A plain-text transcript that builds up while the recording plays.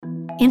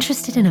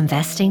Interested in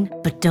investing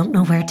but don't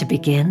know where to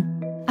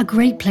begin? A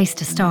great place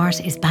to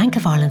start is Bank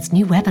of Ireland's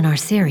new webinar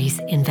series,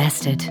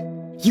 Invested.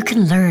 You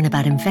can learn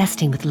about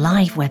investing with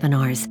live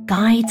webinars,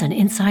 guides and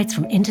insights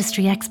from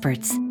industry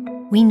experts.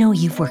 We know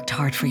you've worked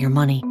hard for your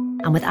money,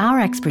 and with our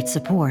expert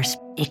support,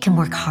 it can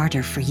work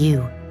harder for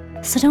you.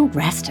 So don't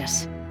rest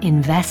it,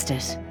 invest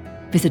it.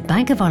 Visit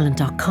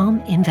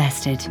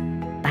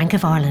bankofireland.com/invested. Bank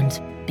of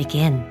Ireland,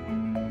 begin.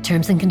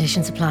 Terms and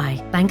conditions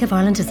apply. Bank of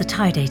Ireland is a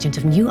tied agent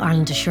of New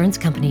Ireland Assurance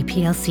Company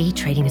plc,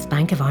 trading as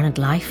Bank of Ireland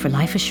Life for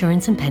life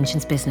assurance and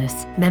pensions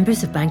business.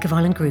 Members of Bank of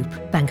Ireland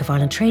Group. Bank of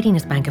Ireland trading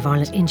as Bank of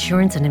Ireland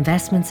Insurance and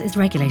Investments is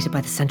regulated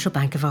by the Central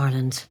Bank of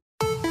Ireland.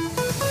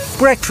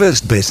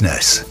 Breakfast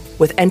Business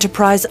with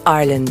Enterprise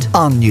Ireland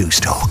on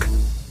Newstalk.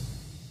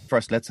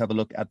 First, let's have a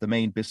look at the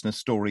main business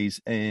stories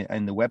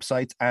in the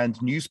websites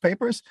and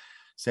newspapers.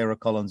 Sarah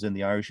Collins in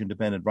the Irish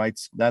Independent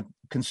writes that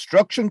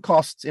construction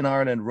costs in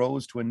Ireland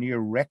rose to a near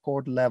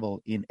record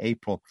level in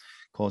April,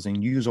 causing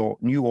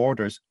new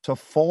orders to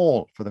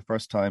fall for the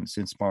first time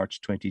since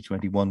March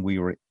 2021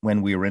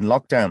 when we were in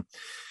lockdown.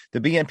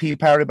 The BNP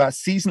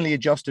Paribas seasonally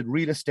adjusted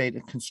real estate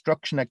and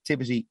construction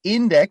activity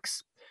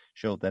index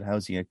showed that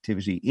housing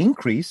activity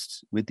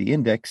increased, with the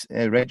index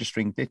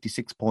registering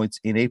 56 points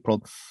in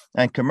April,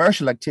 and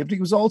commercial activity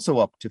was also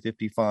up to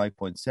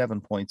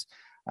 55.7 points,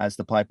 as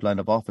the pipeline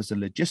of office and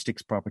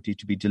logistics property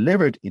to be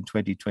delivered in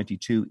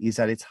 2022 is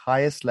at its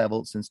highest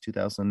level since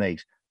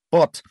 2008.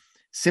 But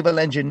civil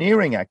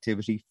engineering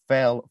activity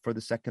fell for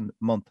the second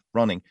month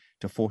running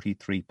to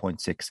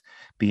 43.6.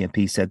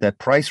 BNP said that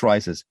price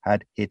rises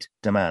had hit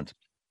demand.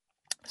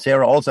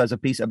 Sarah also has a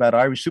piece about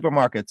Irish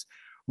supermarkets.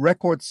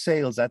 Record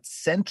sales at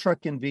Centra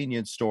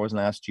convenience stores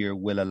last year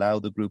will allow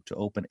the group to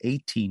open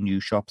 18 new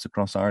shops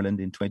across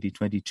Ireland in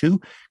 2022,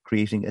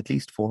 creating at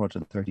least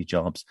 430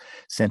 jobs.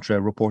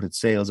 Centra reported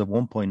sales of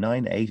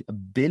 €1.98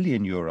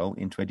 billion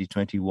in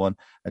 2021,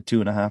 a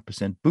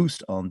 2.5%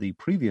 boost on the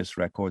previous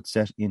record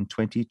set in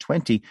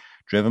 2020,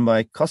 driven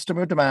by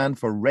customer demand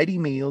for ready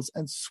meals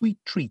and sweet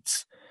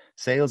treats.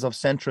 Sales of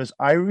Centra's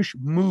Irish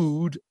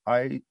Mood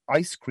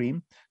ice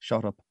cream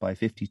shot up by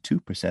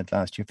 52%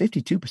 last year.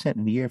 52%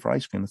 in a year for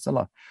ice cream, that's a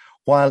lot.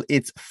 While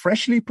its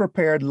freshly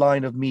prepared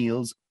line of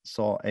meals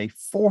saw a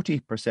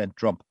 40%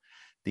 drop.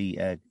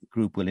 The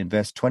group will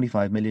invest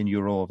 €25 million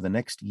over the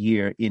next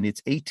year in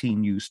its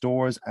 18 new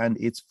stores and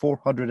its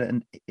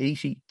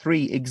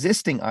 483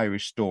 existing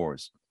Irish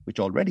stores, which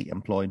already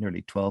employ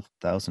nearly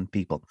 12,000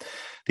 people.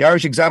 The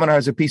Irish Examiner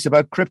has a piece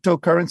about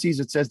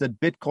cryptocurrencies. It says that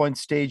Bitcoin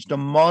staged a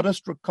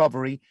modest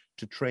recovery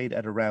to trade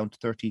at around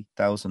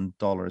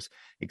 $30,000,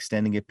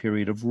 extending a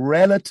period of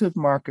relative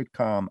market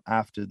calm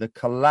after the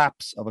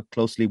collapse of a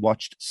closely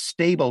watched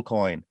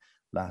stablecoin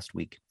last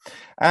week.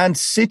 And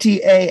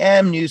City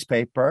AM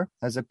newspaper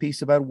has a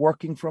piece about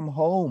working from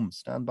home.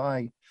 Stand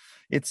by.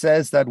 It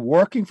says that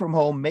working from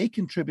home may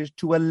contribute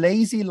to a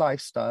lazy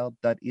lifestyle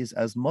that is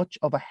as much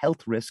of a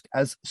health risk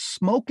as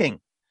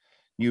smoking.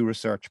 New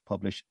research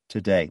published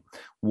today.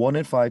 1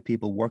 in 5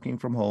 people working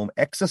from home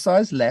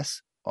exercise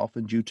less,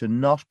 often due to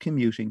not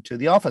commuting to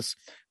the office,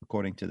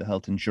 according to the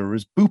health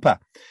insurers Bupa.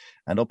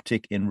 An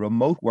uptick in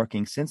remote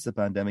working since the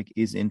pandemic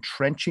is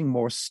entrenching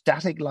more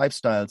static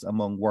lifestyles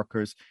among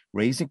workers,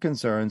 raising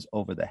concerns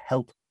over the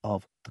health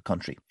of the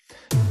country.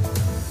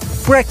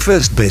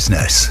 Breakfast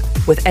Business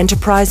with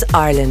Enterprise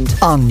Ireland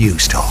on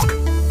Newstalk.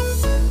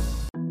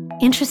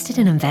 Interested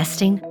in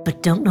investing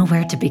but don't know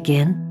where to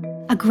begin?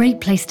 A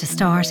great place to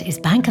start is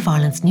Bank of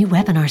Ireland's new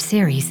webinar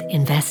series,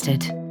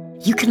 Invested.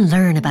 You can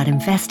learn about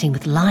investing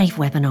with live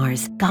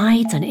webinars,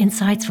 guides and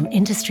insights from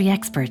industry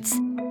experts.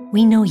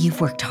 We know you've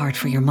worked hard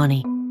for your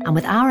money, and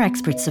with our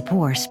expert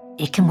support,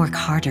 it can work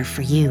harder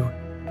for you.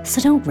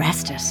 So don't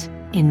rest it,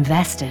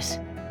 invest it.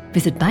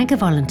 Visit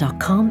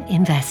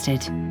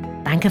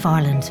bankofireland.com/invested. Bank of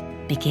Ireland,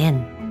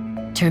 begin.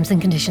 Terms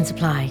and conditions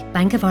apply.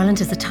 Bank of Ireland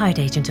is a tied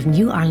agent of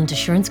New Ireland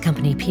Assurance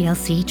Company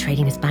plc,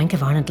 trading as Bank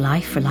of Ireland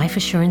Life for life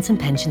assurance and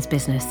pensions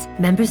business.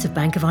 Members of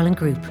Bank of Ireland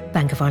Group.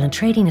 Bank of Ireland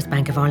trading as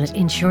Bank of Ireland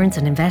Insurance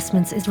and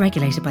Investments is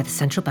regulated by the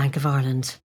Central Bank of Ireland.